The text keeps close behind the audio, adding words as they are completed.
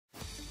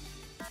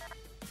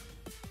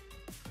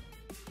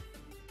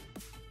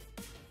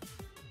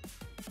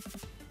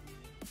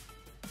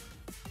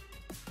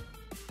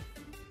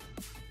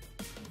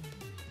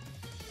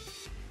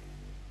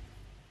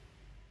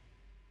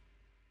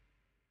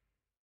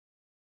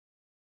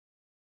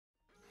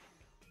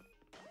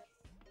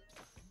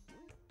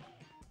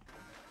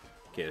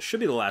Okay, this should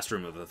be the last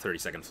room of the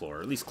 32nd floor,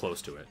 or at least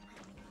close to it.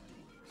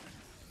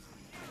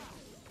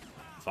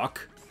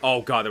 Fuck.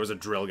 Oh god, there was a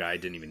drill guy I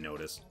didn't even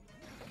notice.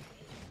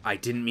 I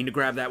didn't mean to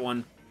grab that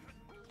one.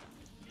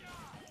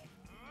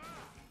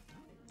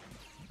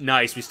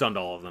 Nice, we stunned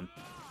all of them.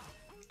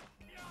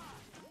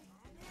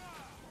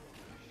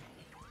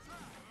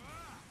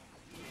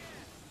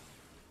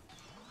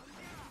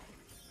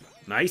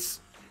 Nice.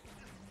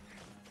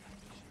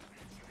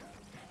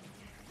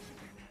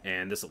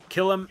 And this will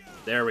kill him.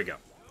 There we go.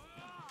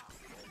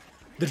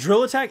 The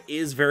drill attack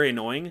is very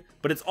annoying,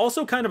 but it's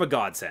also kind of a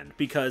godsend,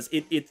 because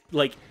it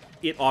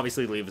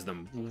obviously leaves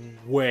them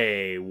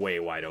way, way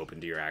wide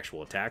open to your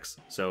actual attacks.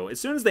 So as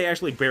soon as they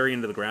actually bury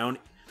into the ground,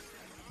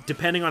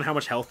 depending on how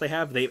much health they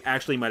have, they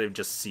actually might have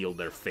just sealed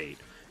their fate.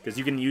 Because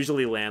you can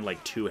usually land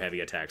like 2 heavy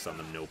attacks on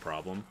them, no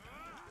problem.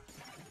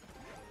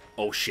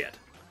 Oh shit.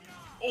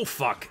 Oh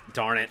fuck.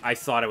 Darn it. I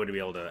thought I would be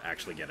able to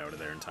actually get out of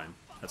there in time.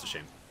 That's a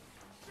shame.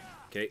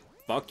 Okay,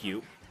 fuck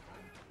you.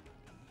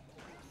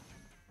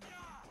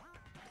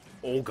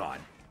 Oh god.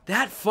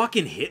 That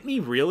fucking hit me?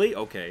 Really?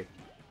 Okay.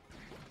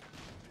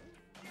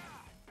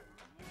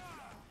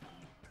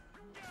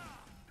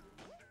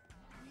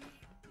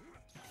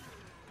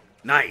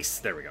 Nice!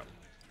 There we go.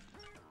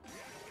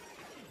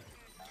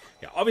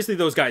 Yeah, obviously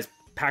those guys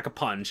pack a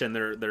punch and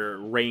their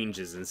range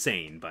is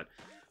insane, but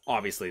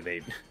obviously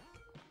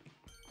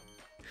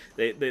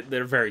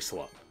they're very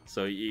slow.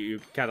 So you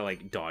kind of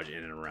like dodge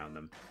in and around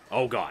them.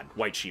 Oh god,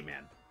 White Sheep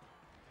Man.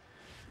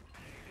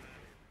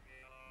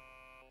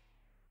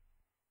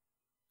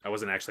 I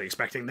wasn't actually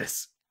expecting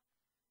this.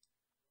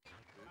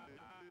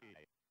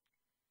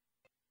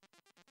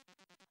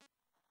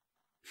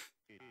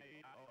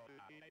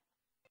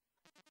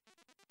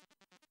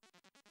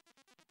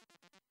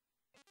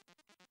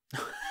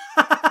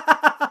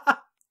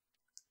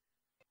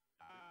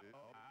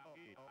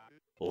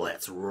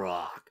 Let's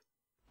rock.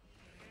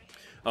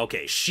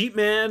 Okay,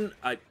 Sheepman,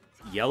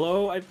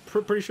 yellow, I'm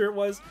pretty sure it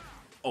was.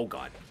 Oh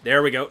god,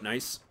 there we go,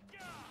 nice.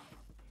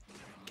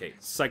 Okay,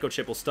 Psycho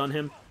Chip will stun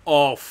him.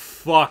 Oh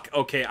fuck,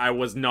 okay, I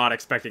was not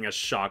expecting a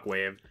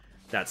shockwave.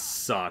 That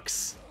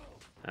sucks.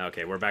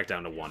 Okay, we're back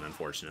down to 1,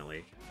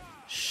 unfortunately.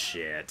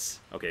 Shit.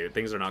 Okay,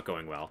 things are not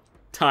going well.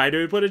 Ty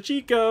Dude put a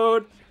cheat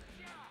code!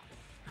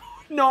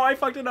 No, I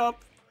fucked it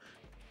up.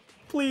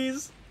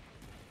 Please.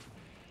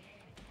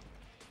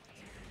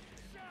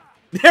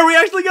 There, we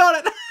actually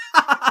got it!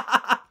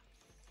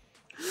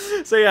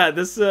 So yeah,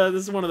 this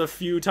is one of the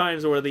few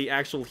times where the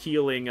actual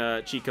healing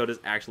cheat code is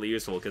actually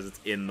useful, because it's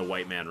in the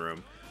White Man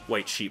room.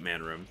 White Sheep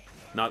Man room.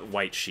 Not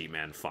White Sheep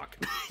Man, fuck.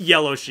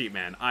 Yellow Sheep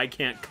Man. I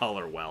can't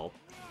color well.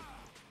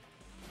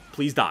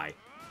 Please die.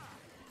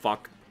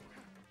 Fuck.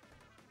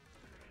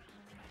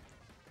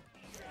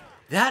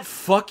 That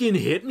fucking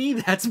hit me?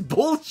 That's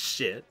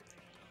bullshit.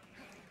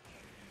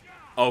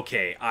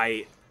 Okay,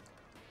 I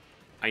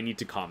need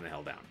to calm the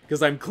hell down,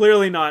 because I'm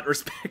clearly not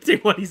respecting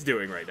what he's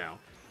doing right now.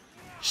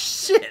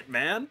 Shit,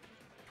 man.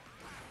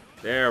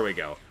 There we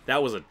go.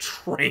 That was a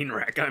train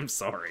wreck. I'm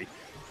sorry.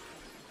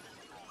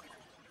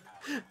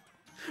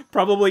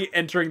 Probably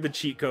entering the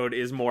cheat code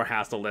is more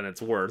hassle than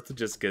it's worth,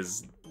 just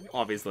because,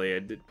 obviously,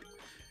 it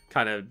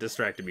kind of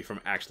distracted me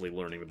from actually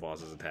learning the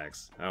boss's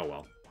attacks. Oh,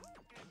 well.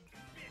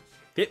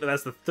 Okay, but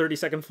that's the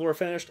 32nd floor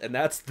finished, and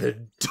that's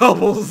the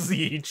double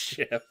Z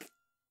chip.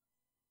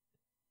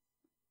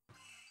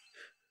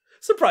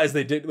 Surprised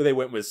they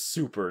went with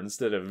Super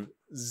instead of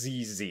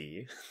ZZ.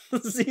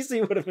 ZZ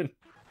would have been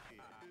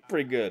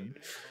pretty good.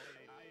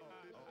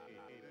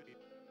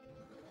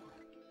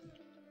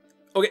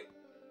 Okay,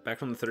 back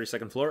from the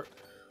 32nd floor.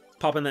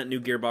 Pop in that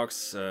new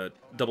gearbox,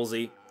 double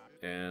Z,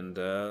 and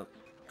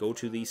go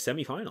to the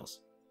semifinals.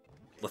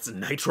 Let's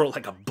nitro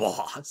like a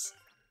boss.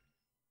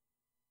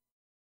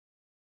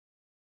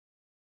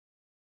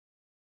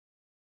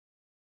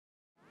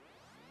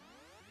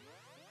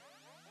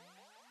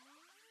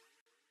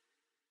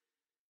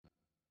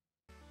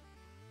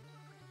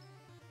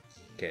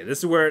 Okay, this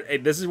is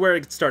where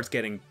it starts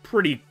getting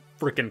pretty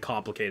freaking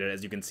complicated,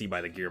 as you can see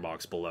by the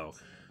gearbox below.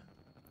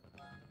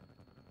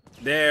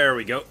 There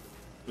we go.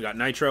 We got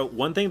Nitro.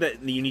 One thing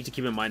that you need to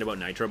keep in mind about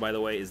Nitro, by the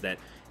way, is that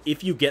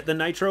if you get the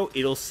Nitro,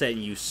 it'll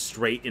send you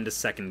straight into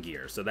 2nd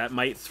gear. So that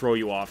might throw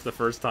you off the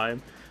first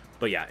time.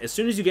 But yeah, as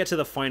soon as you get to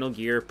the final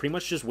gear, pretty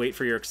much just wait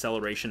for your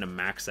acceleration to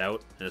max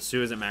out. And as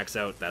soon as it maxes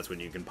out, that's when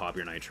you can pop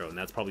your Nitro. And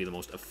that's probably the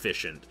most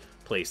efficient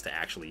place to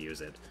actually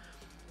use it.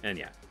 And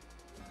yeah.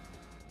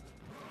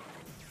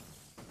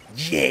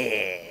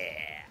 Yeah!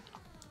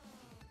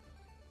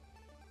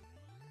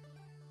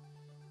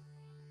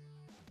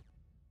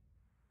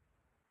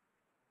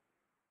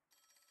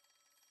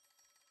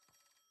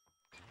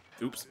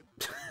 Oops.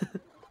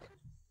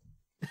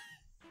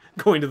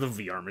 Going to the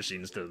VR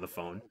machine instead of the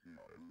phone.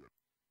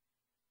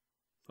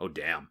 Oh,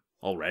 damn.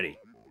 Already.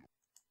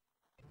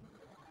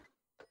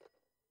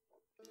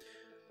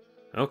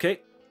 Okay.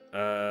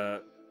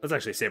 Let's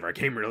actually save our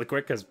game really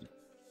quick, because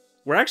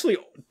we're actually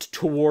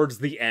towards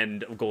the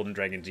end of Golden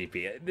Dragon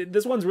GP.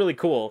 This one's really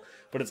cool,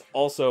 but it's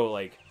also,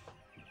 like,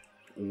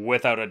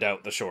 without a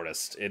doubt the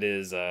shortest.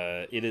 It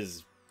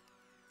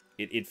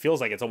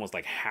feels like it's almost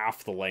like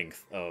half the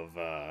length of,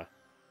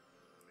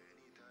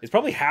 it's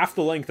probably half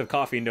the length of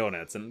Coffee and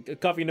Donuts, and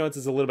Coffee and Donuts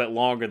is a little bit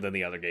longer than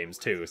the other games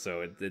too,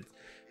 so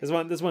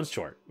this one's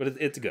short, but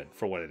it's good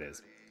for what it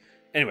is.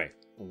 Anyway,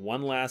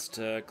 one last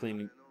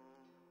clean...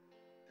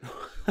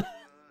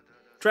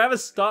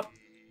 Travis, stop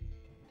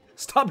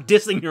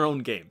dissing your own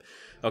game.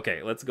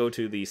 Okay, let's go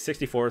to the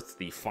 64th,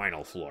 the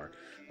final floor.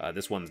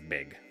 This one's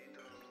big,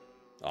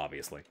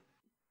 obviously.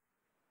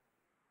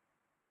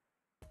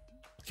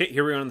 Okay,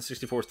 here we are on the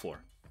 64th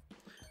floor.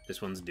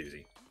 This one's a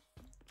doozy.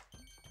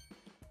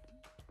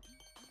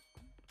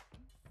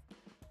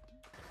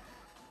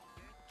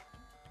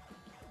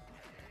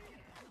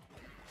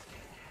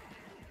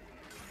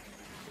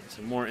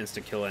 Some more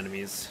insta-kill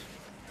enemies.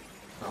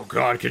 Oh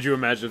god, could you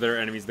imagine if there are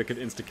enemies that could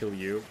insta-kill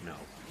you? No.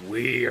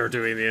 We are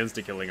doing the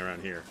insta-killing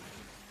around here.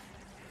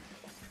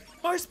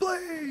 Ice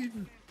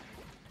Blade!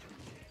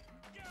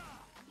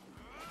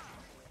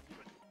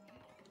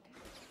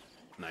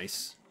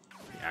 Nice.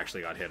 He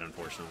actually got hit,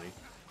 unfortunately.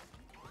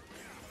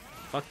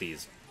 Fuck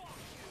these.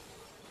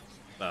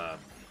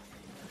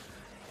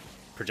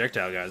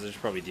 Projectile guys, I should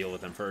probably deal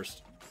with them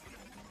first.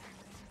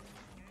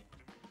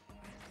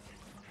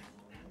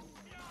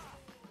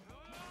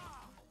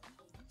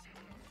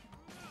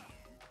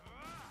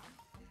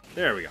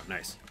 There we go,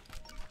 nice.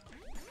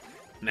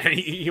 Man,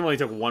 he only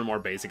took one more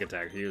basic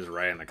attack. He was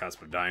right on the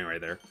cusp of dying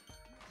right there.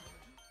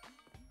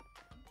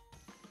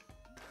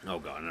 Oh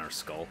god, another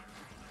skull.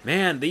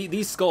 Man,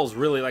 these skulls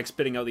really like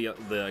spitting out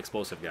the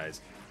explosive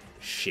guys.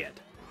 Shit.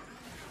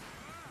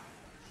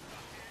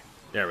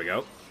 There we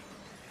go.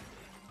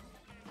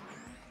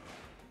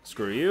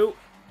 Screw you.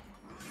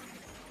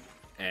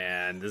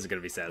 And this is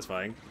gonna be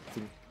satisfying.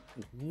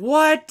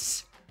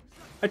 What?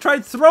 I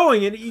tried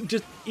throwing it, he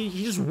just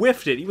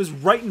whiffed it. He was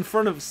right in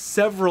front of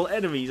several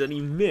enemies and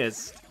he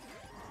missed.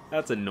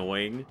 That's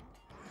annoying.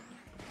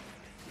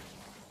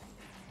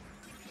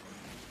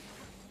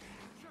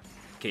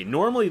 Okay,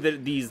 normally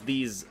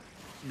these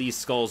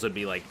skulls would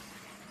be like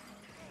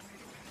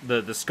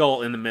the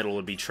skull in the middle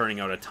would be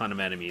churning out a ton of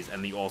enemies,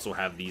 and you also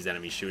have these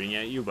enemies shooting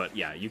at you. But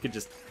yeah, you could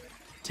just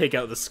take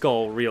out the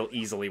skull real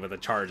easily with a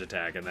charge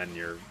attack, and then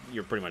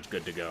you're pretty much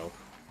good to go.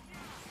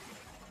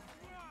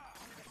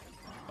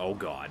 Oh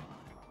god.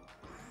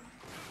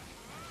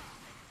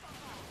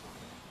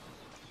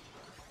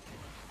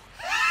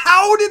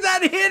 How did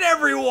that hit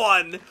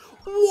everyone?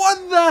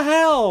 What the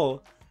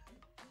hell?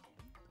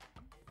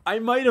 I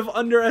might have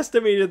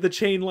underestimated the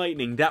chain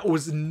lightning. That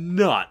was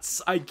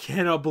nuts. I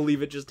cannot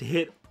believe it just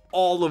hit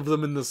all of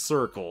them in the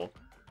circle.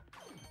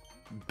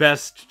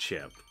 Best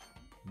chip.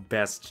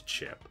 Best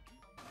chip.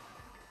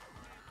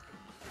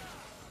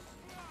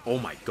 Oh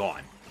my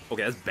god.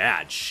 Okay, that's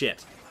bad.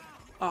 Shit.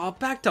 Oh,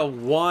 back to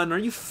 1. Are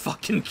you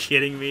fucking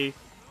kidding me?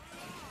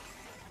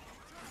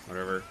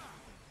 Whatever.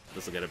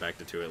 This will get it back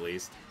to 2 at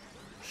least.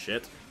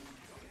 Shit.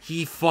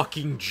 He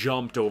fucking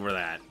jumped over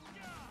that.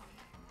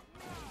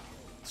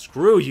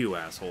 Screw you,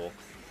 asshole.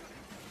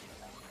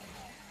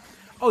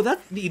 Oh,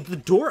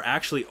 the door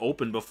actually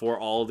opened before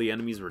all the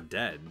enemies were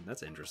dead.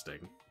 That's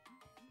interesting.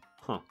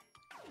 Huh.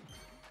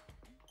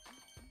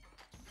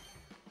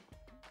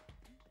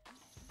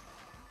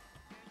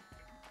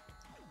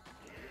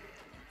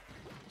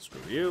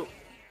 Screw you.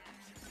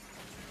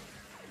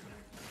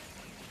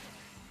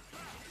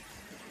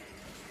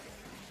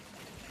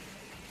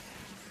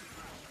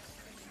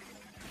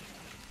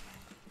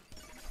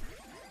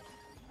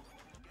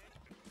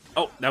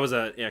 Oh, that was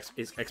a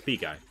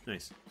XP guy.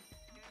 Nice.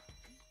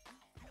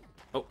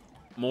 Oh,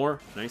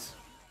 more. Nice.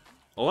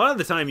 A lot of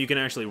the time you can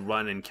actually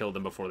run and kill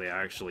them before they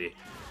actually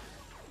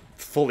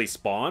fully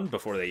spawn,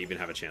 before they even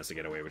have a chance to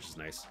get away, which is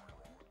nice.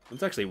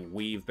 Let's actually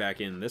weave back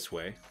in this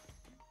way.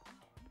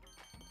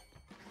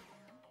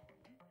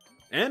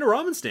 And a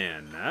ramen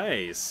stand.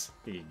 Nice.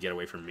 You can get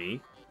away from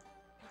me.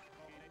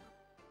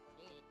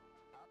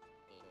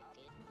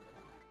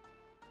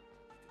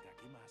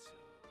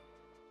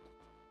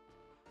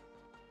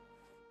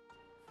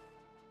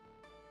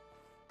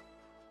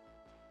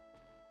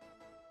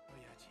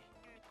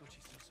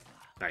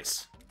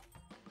 Nice.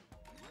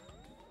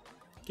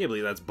 Can't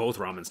believe that's both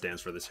ramen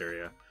stands for this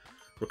area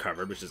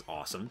recovered, which is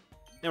awesome.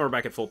 And we're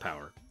back at full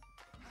power.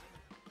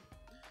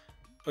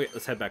 Okay,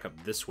 let's head back up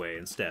this way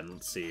instead.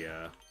 Let's see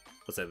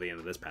what's at the end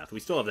of this path. We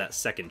still have that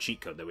second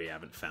cheat code that we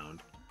haven't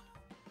found.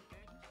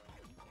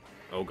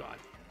 Oh god.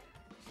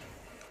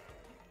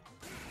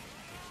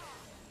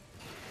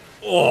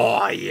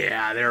 Oh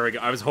yeah, there we go.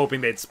 I was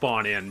hoping they'd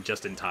spawn in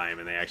just in time,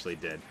 and they actually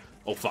did.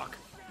 Oh fuck.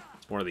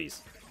 More of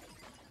these.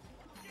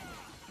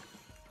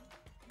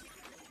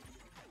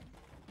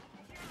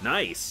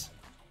 Nice!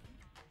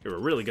 They were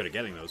really good at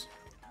getting those.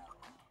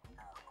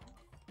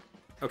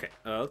 Okay,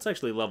 let's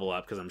actually level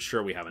up, because I'm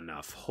sure we have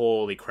enough.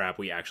 Holy crap,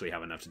 we actually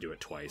have enough to do it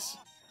twice.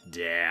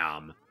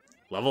 Damn.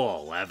 Level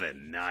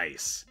 11,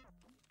 nice.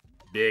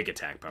 Big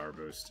attack power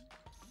boost.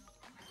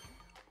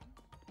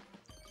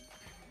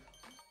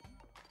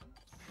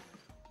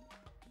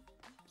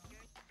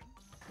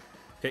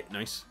 Okay,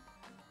 nice.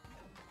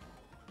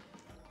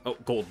 Oh,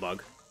 gold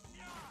bug.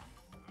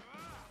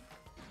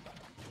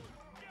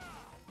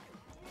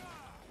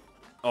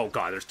 Oh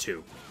god, there's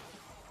two.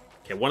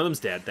 Okay, one of them's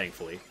dead,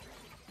 thankfully.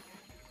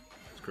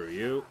 Screw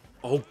you.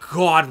 Oh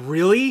god,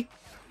 really?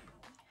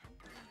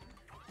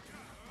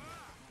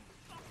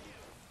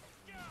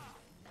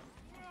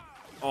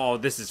 Oh,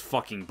 this is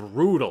fucking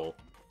brutal.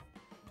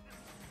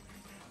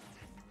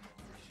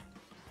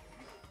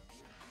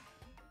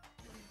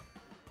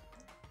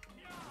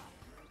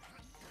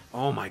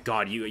 Oh my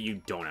god,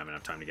 you don't have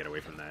enough time to get away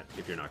from that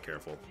if you're not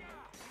careful.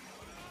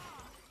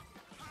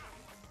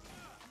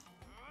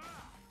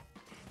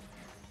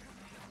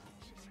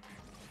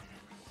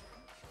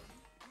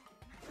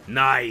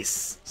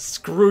 Nice!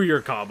 Screw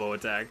your combo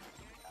attack.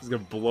 This is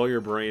gonna blow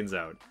your brains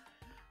out.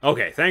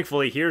 Okay,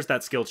 thankfully, here's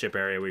that skill chip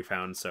area we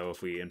found, so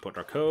if we input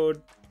our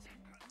code...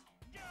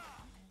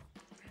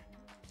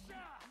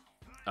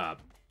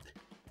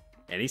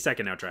 any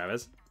second now,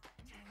 Travis.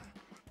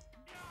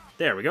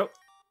 There we go.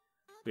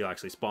 We'll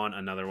actually spawn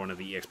another one of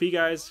the EXP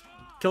guys,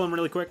 kill him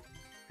really quick,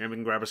 and we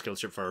can grab a skill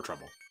chip for our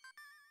trouble.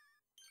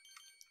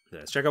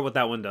 Let's check out what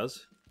that one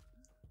does.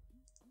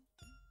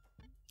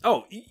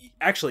 Oh,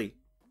 actually,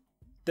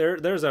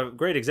 there's a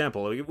great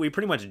example. We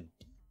pretty much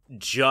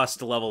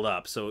just leveled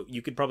up, so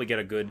you could probably get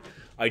a good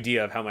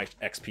idea of how much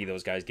XP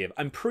those guys give.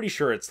 I'm pretty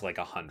sure it's like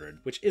 100,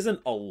 which isn't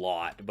a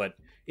lot, but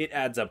it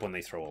adds up when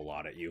they throw a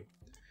lot at you.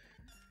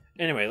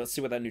 Anyway, let's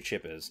see what that new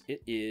chip is.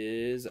 It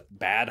is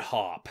Bad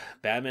Hop.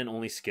 Badman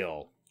only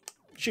skill.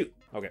 Shoot.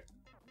 Okay.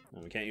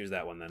 Well, we can't use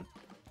that one then.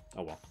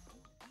 Oh well.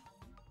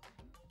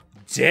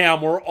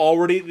 Damn, we're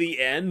already at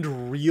the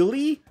end?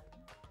 Really?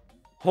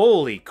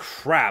 Holy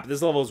crap,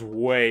 this level is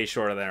way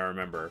shorter than I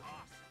remember.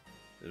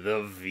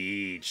 The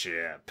V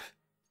chip.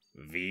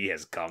 V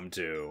has come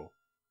to.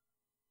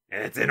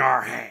 And it's in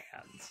our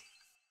hands.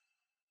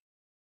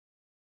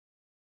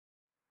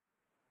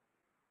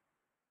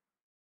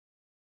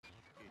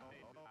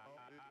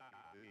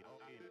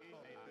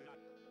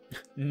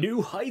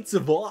 New heights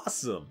of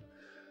awesome.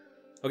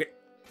 Okay.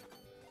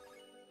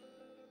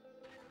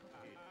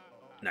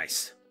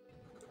 Nice.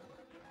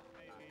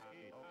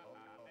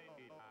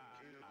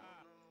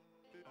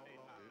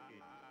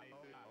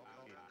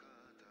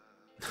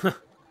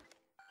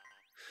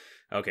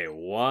 Okay,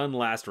 one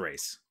last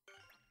race.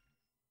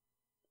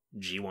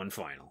 G1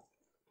 final.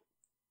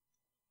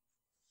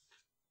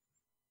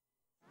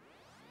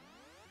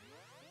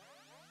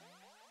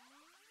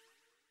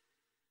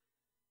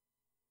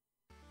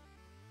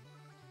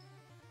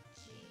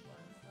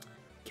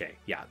 Okay,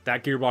 yeah,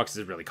 that gearbox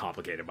is really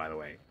complicated, by the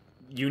way.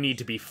 You need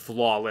to be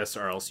flawless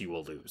or else you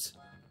will lose.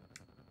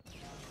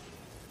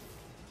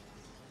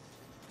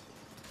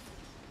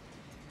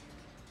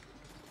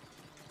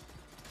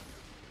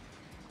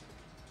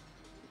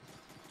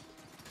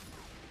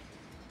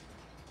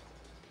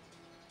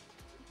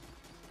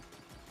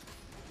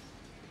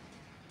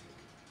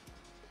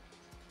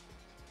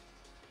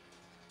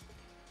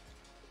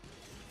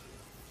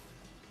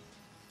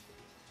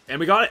 And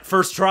we got it!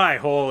 First try!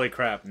 Holy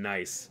crap,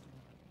 nice.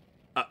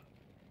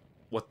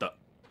 What the?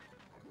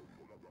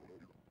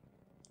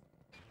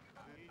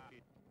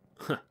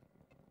 Huh.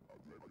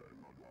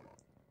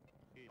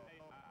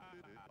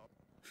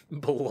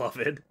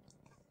 Beloved.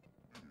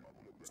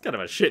 It's kind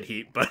of a shit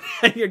heap, but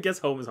I guess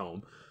home is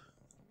home.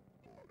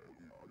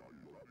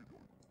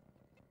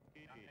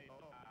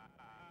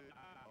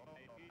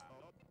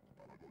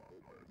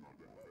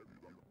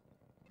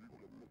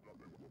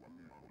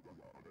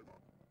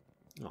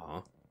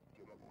 Aw.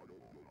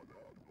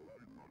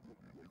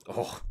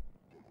 Oh.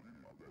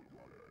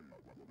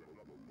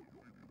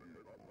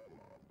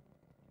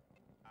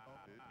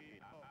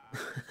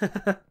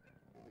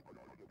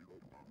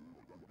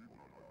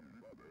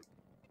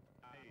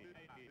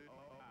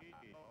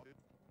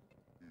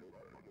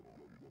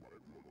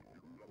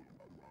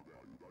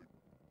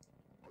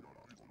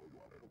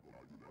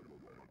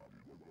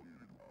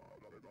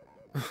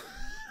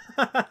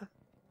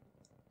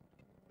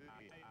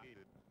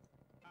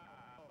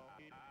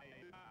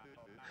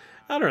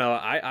 I don't know.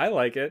 I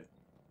like it.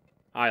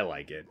 I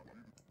like it.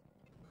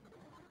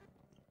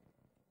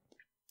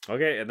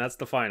 Okay, and that's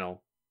the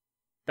final.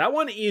 That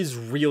one is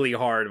really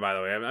hard, by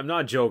the way. I'm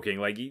not joking.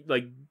 Like,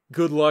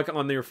 good luck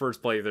on your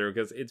first playthrough,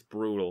 because it's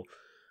brutal.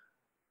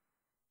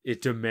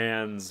 It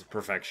demands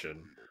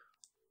perfection.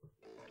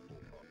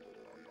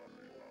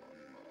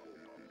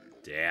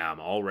 Damn,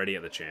 already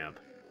at the champ.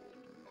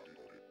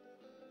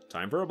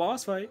 Time for a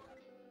boss fight.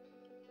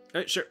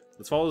 Alright, sure.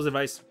 Let's follow his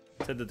advice.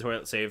 Head to the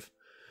toilet, save.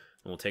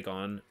 And we'll take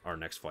on our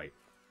next fight.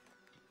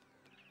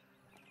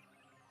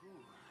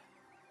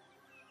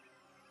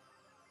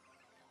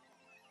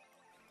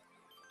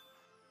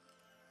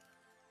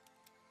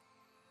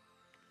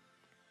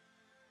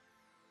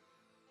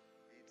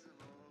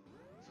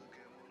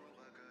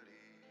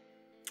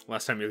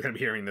 Last time you're going to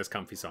be hearing this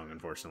comfy song,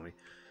 unfortunately.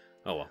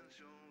 Oh well.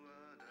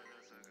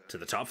 To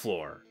the top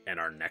floor, and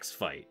our next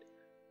fight.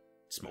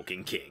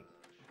 Smoking King.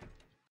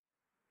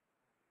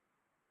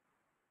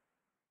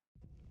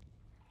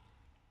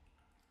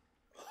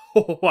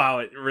 Oh, wow,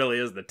 it really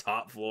is the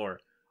top floor.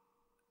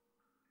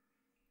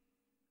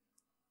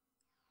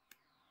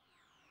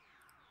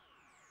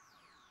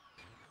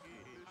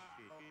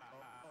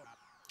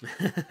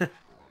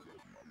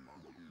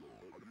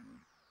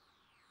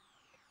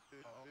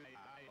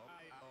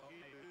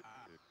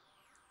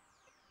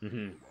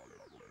 Mm-hmm.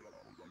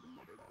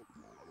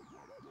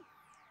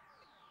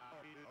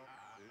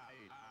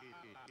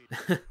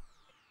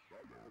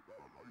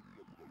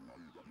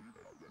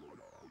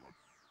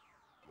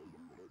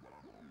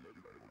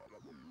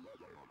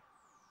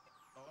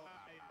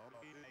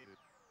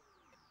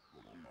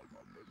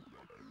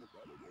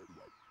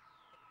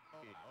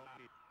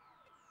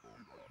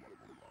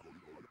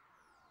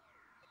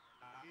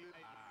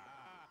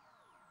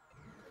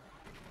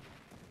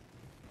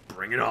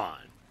 Bring it on.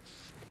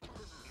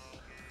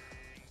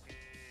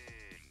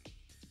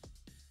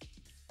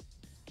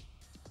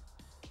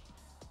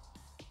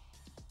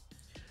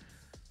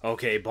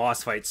 Okay,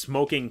 boss fight,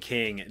 Smoking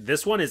King.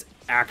 This one is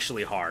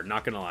actually hard,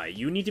 not gonna lie.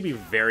 You need to be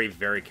very,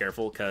 very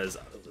careful, because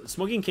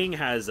Smoking King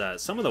has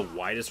some of the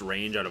widest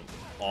range out of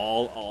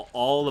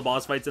all the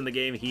boss fights in the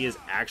game. He is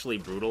actually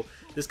brutal.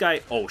 This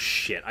guy, oh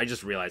shit, I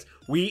just realized.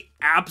 We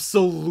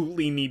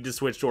absolutely need to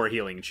switch to our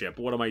healing chip.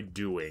 What am I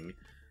doing?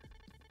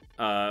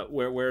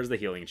 Where's the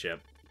healing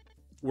chip?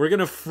 We're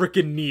gonna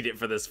frickin' need it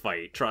for this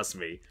fight, trust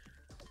me.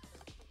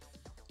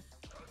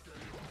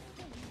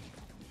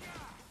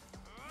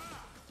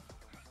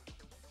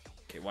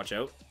 Okay, watch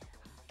out.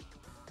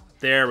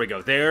 There we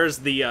go. There's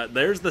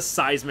the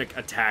seismic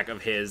attack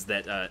of his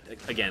that,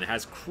 again,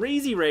 has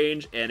crazy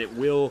range, and it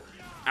will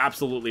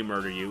absolutely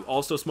murder you.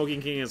 Also,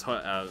 Smoking King is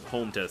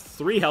home to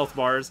 3 health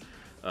bars,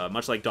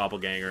 much like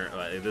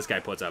Doppelganger. This guy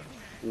puts up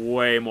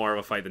way more of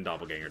a fight than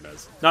Doppelganger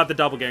does. Not that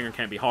Doppelganger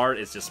can't be hard,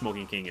 it's just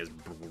Smoking King is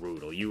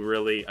brutal. You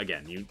really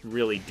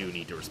do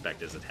need to respect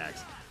his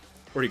attacks.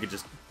 Or you could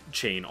just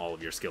chain all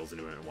of your skills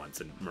into him at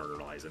once and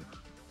murderize him.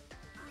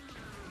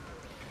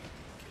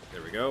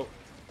 There we go.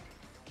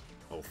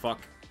 Oh, fuck.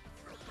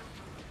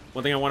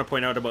 One thing I want to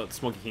point out about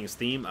Smoking King's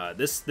theme,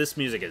 this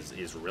music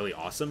is really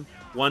awesome.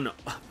 One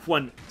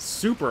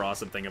super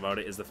awesome thing about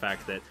it is the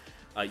fact that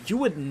you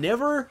would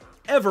never,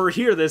 ever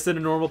hear this in a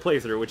normal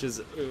playthrough, which is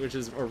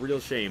a real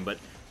shame, but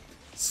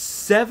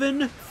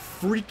 7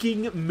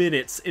 freaking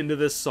minutes into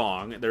this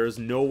song, there is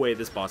no way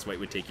this boss fight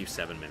would take you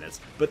 7 minutes,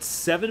 but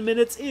 7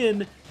 minutes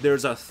in,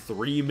 there's a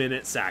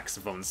 3-minute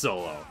saxophone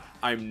solo.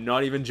 I'm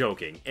not even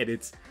joking, and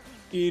it's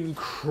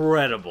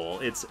incredible.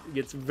 It's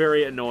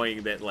very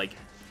annoying that, like,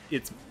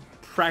 it's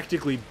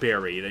practically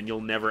buried and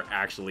you'll never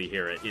actually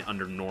hear it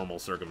under normal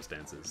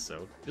circumstances.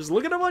 So just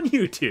look at them on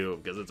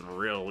YouTube because it's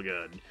real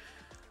good.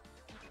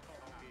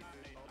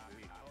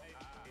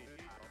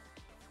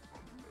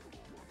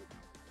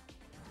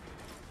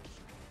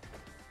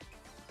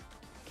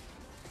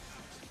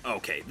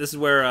 Okay, this is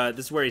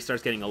where he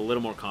starts getting a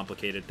little more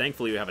complicated.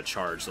 Thankfully, you have a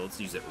charge, so let's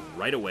use it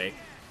right away.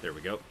 There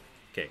we go.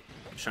 Okay,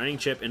 shining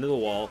chip into the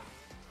wall.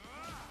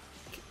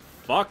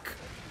 Fuck.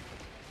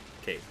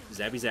 Okay,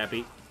 zappy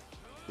zappy.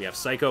 We have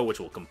Psycho, which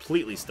will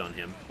completely stun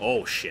him.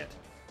 Oh, shit.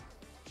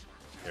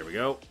 There we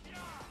go.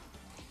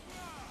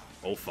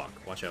 Oh, fuck.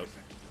 Watch out.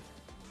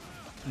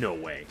 No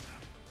way.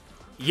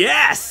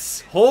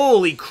 Yes!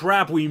 Holy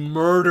crap, we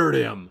murdered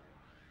him.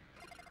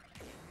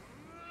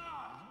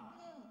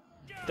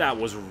 That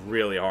was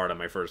really hard on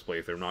my first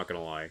playthrough, not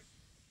gonna lie.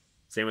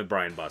 Same with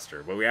Brian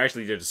Buster, but we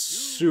actually did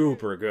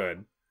super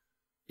good.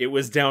 It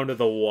was down to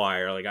the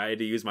wire. Like, I had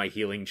to use my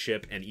healing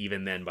chip, and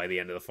even then, by the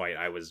end of the fight,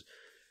 I was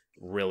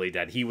really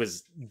dead. He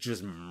was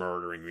just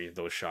murdering me with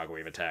those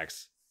shockwave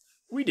attacks.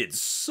 We did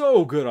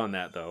so good on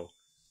that, though.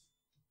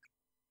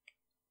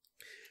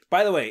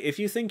 By the way, if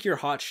you think you're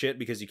hot shit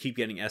because you keep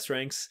getting S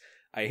ranks,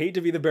 I hate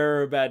to be the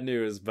bearer of bad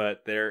news,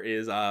 but there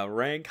is a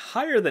rank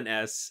higher than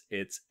S.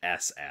 It's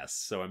SS.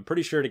 So I'm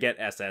pretty sure to get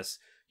SS,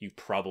 you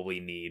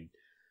probably need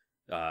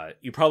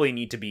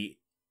to be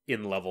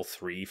in level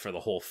 3 for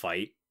the whole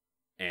fight.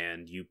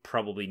 And you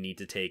probably need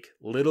to take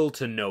little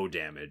to no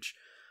damage.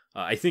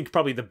 I think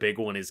probably the big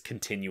one is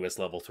continuous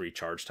level 3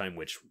 charge time,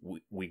 which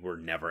we were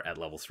never at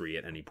level 3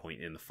 at any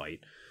point in the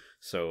fight.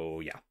 So,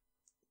 yeah.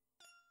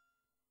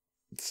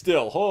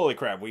 Still, holy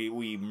crap,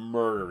 we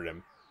murdered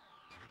him.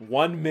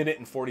 1 minute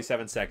and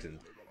 47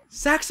 seconds.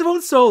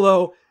 Saxophone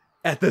solo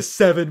at the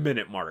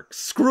 7-minute mark.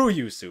 Screw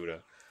you,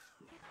 Suda.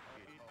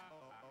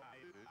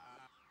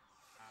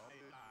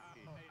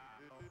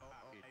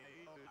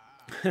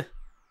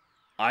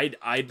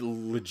 I'd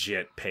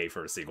legit pay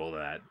for a sequel to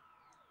that.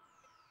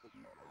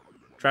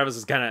 Travis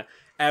is kind of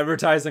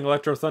advertising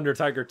Electro Thunder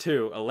Tiger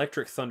 2.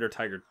 Electric Thunder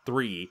Tiger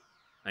 3.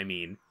 I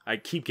mean, I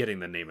keep getting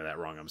the name of that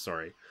wrong, I'm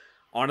sorry.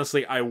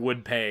 Honestly, I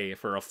would pay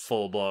for a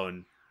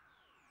full-blown,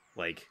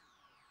 like,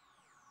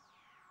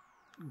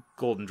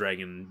 Golden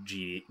Dragon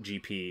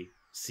GP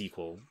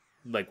sequel.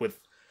 Like, with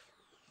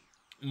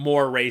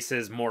more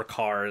races, more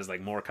cars,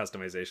 like, more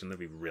customization. That'd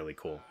be really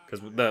cool. Because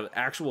the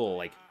actual,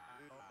 like,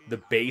 the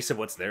base of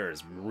what's there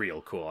is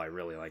real cool. I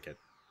really like it.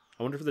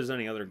 I wonder if there's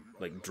any other,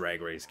 like,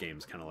 drag race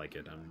games kind of like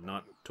it. I'm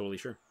not totally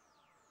sure.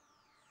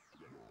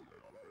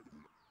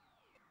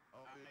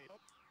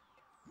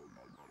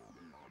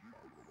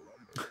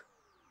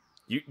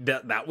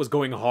 That was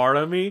going hard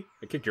on me?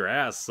 I kicked your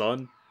ass,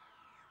 son.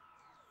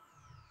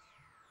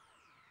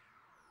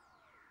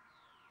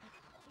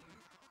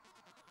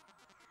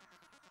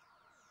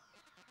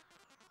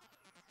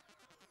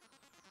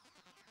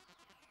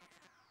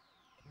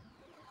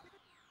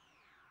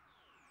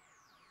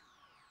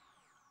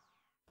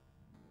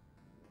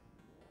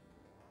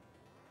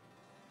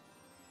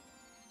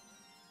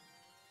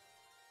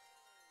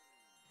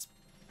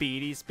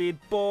 speedy speed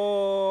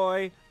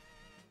boy.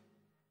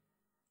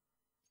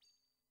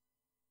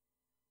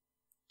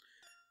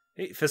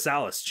 Hey,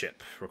 Physalis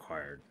chip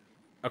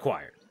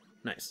acquired.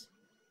 Nice.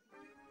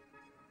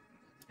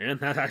 And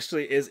that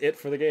actually is it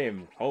for the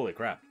game. Holy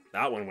crap.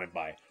 That one went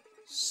by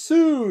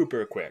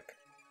super quick.